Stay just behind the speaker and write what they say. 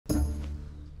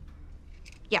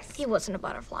Yes. He wasn't a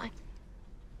butterfly.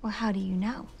 Well, how do you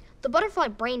know? The butterfly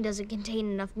brain doesn't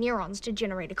contain enough neurons to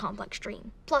generate a complex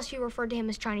dream. Plus, you referred to him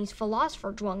as Chinese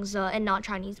philosopher Zhuangzi and not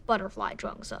Chinese butterfly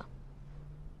Zhuangzi.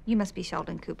 You must be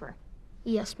Sheldon Cooper.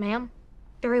 Yes, ma'am.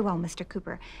 Very well, Mr.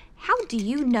 Cooper. How do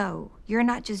you know you're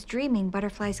not just dreaming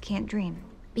butterflies can't dream?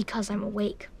 Because I'm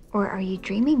awake. Or are you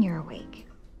dreaming you're awake?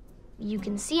 You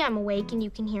can see I'm awake and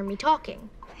you can hear me talking.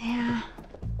 Yeah,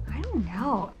 I don't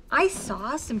know. I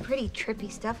saw some pretty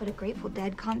trippy stuff at a Grateful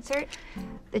Dead concert.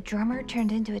 The drummer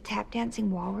turned into a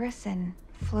tap-dancing walrus and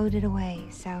floated away,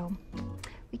 so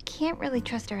we can't really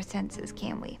trust our senses,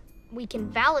 can we? We can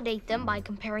validate them by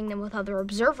comparing them with other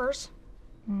observers.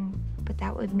 But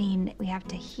that would mean we have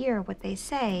to hear what they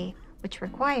say, which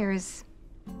requires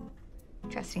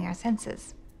trusting our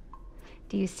senses.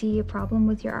 Do you see a problem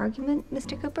with your argument,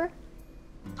 Mr. Cooper?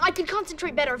 I could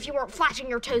concentrate better if you weren't flashing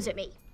your toes at me.